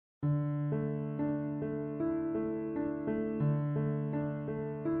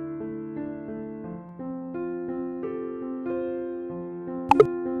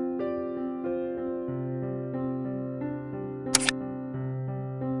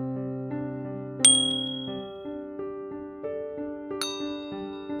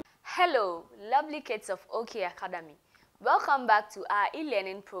Hello, lovely kids of OK Academy. Welcome back to our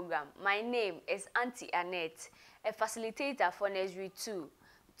e-learning program. My name is Auntie Annette, a facilitator for Nursery 2.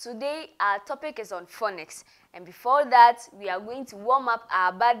 Today, our topic is on phonics. And before that, we are going to warm up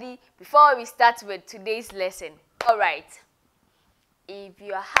our body before we start with today's lesson. Alright. If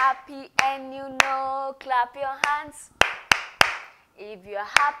you're happy and you know, clap your hands. If you're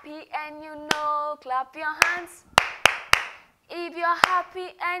happy and you know, clap your hands. If you're happy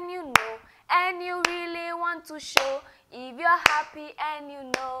and you know, and you really want to show, if you're happy and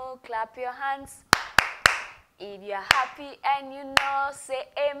you know, clap your hands. If you're happy and you know, say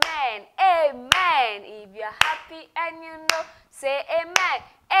amen, amen. If you're happy and you know, say amen,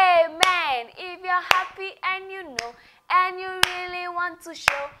 amen. If you're happy and you know, and you really want to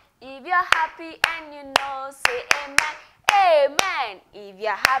show, if you're happy and you know, say amen, amen. If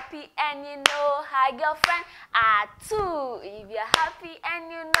you're happy and you know, hug your friend, too. If you're happy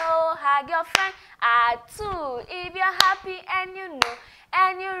and you know, hug your friend, too. If you're happy and you know,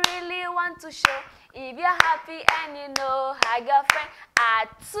 and you really want to show, if you're happy and you know, hug your friend,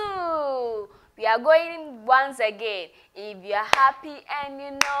 too. We are going once again. If you're happy and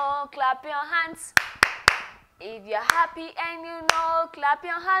you know, clap your hands. If you're happy and you know, clap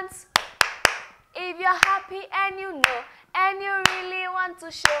your hands. If you're happy and you know, and you really want to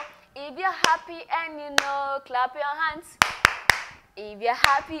show, if you're happy and you know, clap your hands. If you're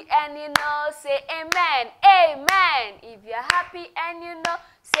happy and you know, say amen, amen. If you're happy and you know,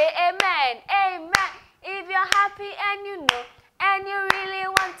 say amen, amen. If you're happy and you know, and you really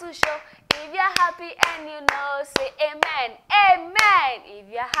want to show, if you're happy and you know, say amen, amen. If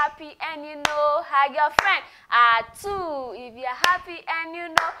you're happy and you know, hug your friend, too. If you're happy and you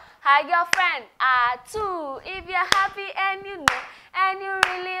know, hug your friend, too. If you're happy and you know, and you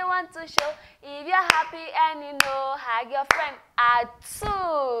really want to show, if you're happy and you know, hug your friend,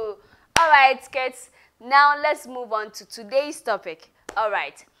 too. Alright, kids, now let's move on to today's topic.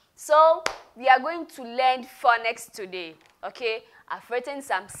 Alright, so we are going to learn phonics today, okay? I've written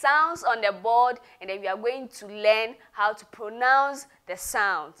some sounds on the board and then we are going to learn how to pronounce the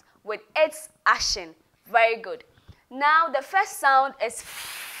sounds with its action. Very good. Now the first sound is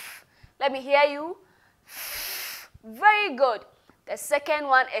f. Let me hear you. F. Very good. The second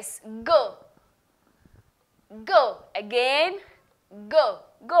one is go. Go. Again. Go.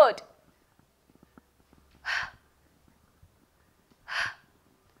 Good.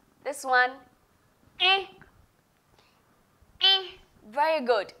 This one. Eh. Eh. Very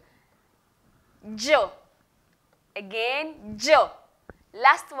good. Jo. Again. Jo.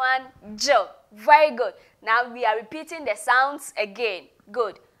 Last one. Jo. Very good. Now we are repeating the sounds again.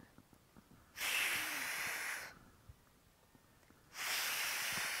 Good.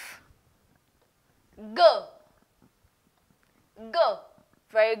 Go. Go.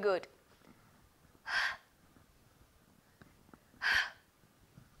 Very good.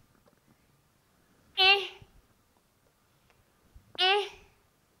 Eh. Eh.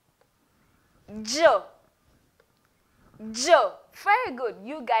 Jo. Jo. Very good.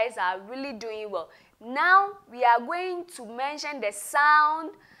 You guys are really doing well. Now we are going to mention the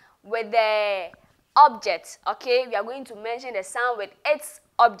sound with the object. Okay, we are going to mention the sound with its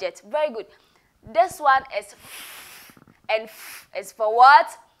object. Very good. This one is f, and f is for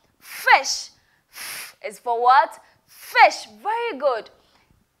what? Fish. F is for what? Fish. Very good.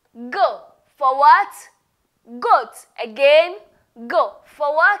 Go. For what? Goat. Again. Go.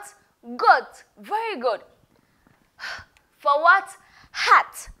 For what? Goat. Very good. For what?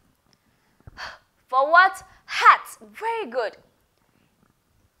 Hat. For what? Hat. Very good.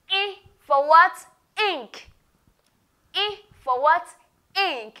 I for what? Ink. I for what?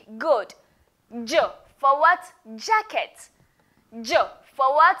 Ink. Good. Jo for what? Jacket. Jo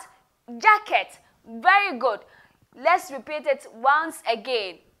for what? Jacket. Very good. Let's repeat it once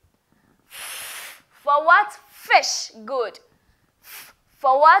again. For what? Fish. Good.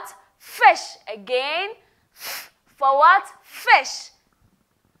 For what? Fish. Again. For what? Fish.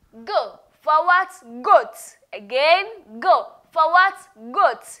 Go. For what? Goat. Again. Go. For what?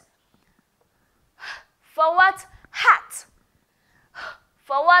 Goat. For what? Hat.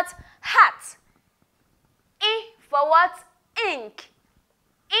 For what? Hat. I for what? Ink.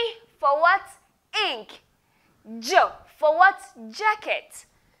 I for what? Ink. Jo for what? Jacket.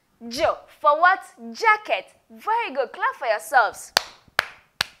 Jo for what? Jacket. Very good. Clap for yourselves.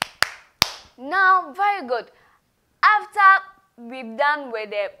 Now, very good. After we've done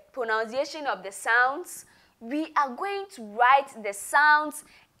with the pronunciation of the sounds, we are going to write the sounds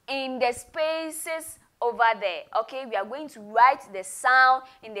in the spaces over there. Okay, we are going to write the sound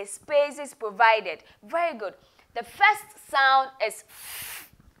in the spaces provided. Very good. The first sound is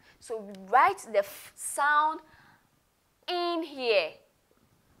f. So we write the f sound in here.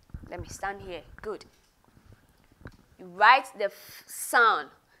 Let me stand here. Good. You write the f sound.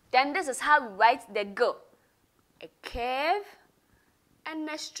 Then this is how we write the G. A curve and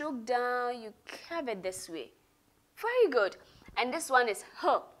a stroke down. You curve it this way. Very good. And this one is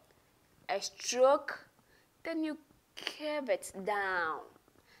H. A stroke, then you curve it down.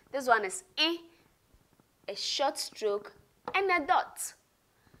 This one is I. A short stroke and a dot.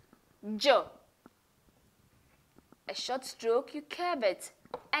 J. A short stroke, you curve it,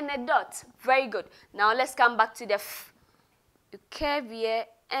 and a dot. Very good. Now let's come back to the F. You curve here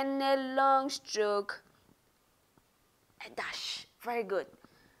and a long stroke, a dash. Very good.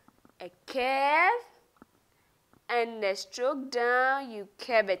 A curve and a stroke down, you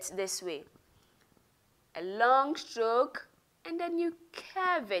curve it this way. A long stroke and then you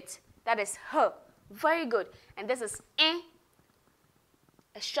curve it. That is H. Very good. And this is I.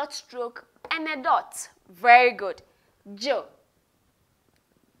 A short stroke and a dot. Very good. J.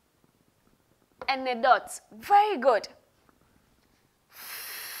 And a dot. Very good.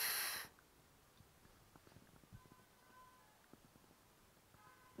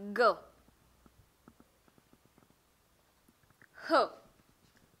 Go. H.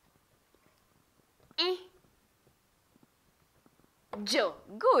 I. J.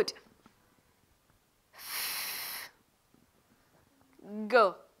 Good.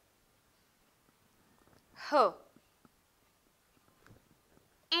 Go. H.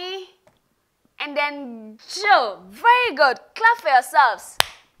 I. And then J. Very good. Clap for yourselves.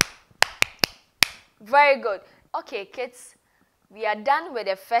 Very good. Okay, kids, we are done with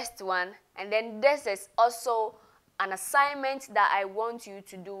the first one, and then this is also an assignment that I want you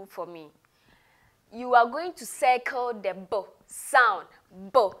to do for me. You are going to circle the B sound.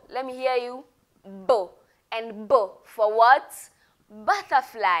 B. Let me hear you. B. And B for what?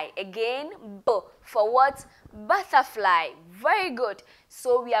 Butterfly. Again, B for what? Butterfly. Very good.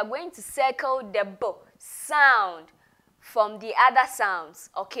 So we are going to circle the B sound from the other sounds.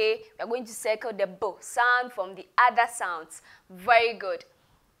 Okay? We are going to circle the B sound from the other sounds. Very good.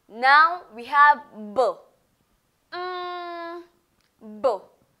 Now we have B. B.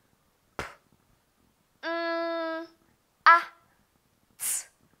 P. A. T.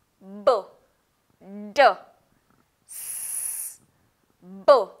 B. D. S.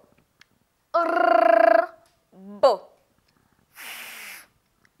 B. R. B. F.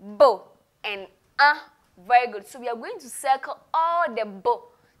 B. And A. Very good. So we are going to circle all the B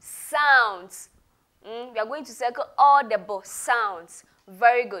sounds. We are going to circle all the B sounds.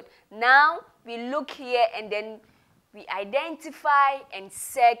 Very good. Now we look here and then we identify and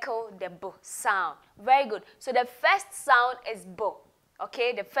circle the B sound. Very good. So the first sound is B.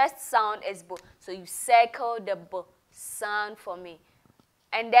 Okay, the first sound is B. So you circle the B sound for me.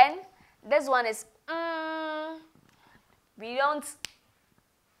 And then this one is we don't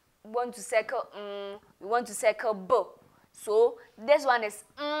want to circle we want to circle B. So this one is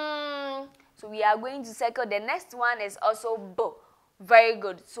so we are going to circle. The next one is also B. Very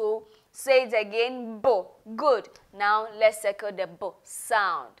good. So say it again, B. Good. Now let's circle the B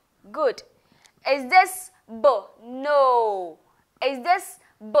sound. Good. Is this B? No. Is this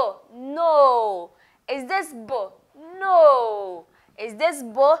B? No. Is this B? No. Is this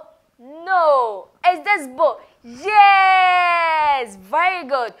B? No. Is this B? Yes. Very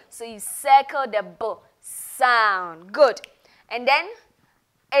good. So you circle the B sound. Good. And then,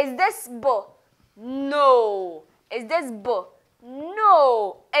 is this B? No. Is this B?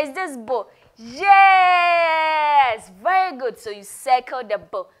 No. Is this B? Yes. Very good. So you circle the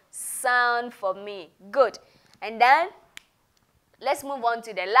B sound for me. Good. And then, let's move on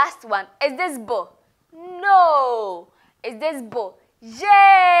to the last one. Is this B? No. Is this B?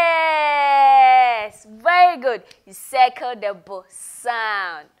 Yes. Very good. You circle the B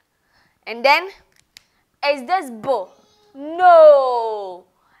sound. And then, is this B? No.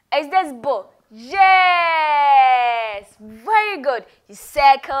 Is this B? Yes. Very good. You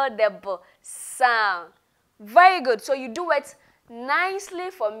circle the B sound. Very good. So you do it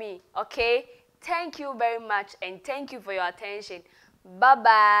nicely for me. Okay? Thank you very much and thank you for your attention.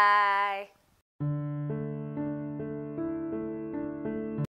 Bye-bye.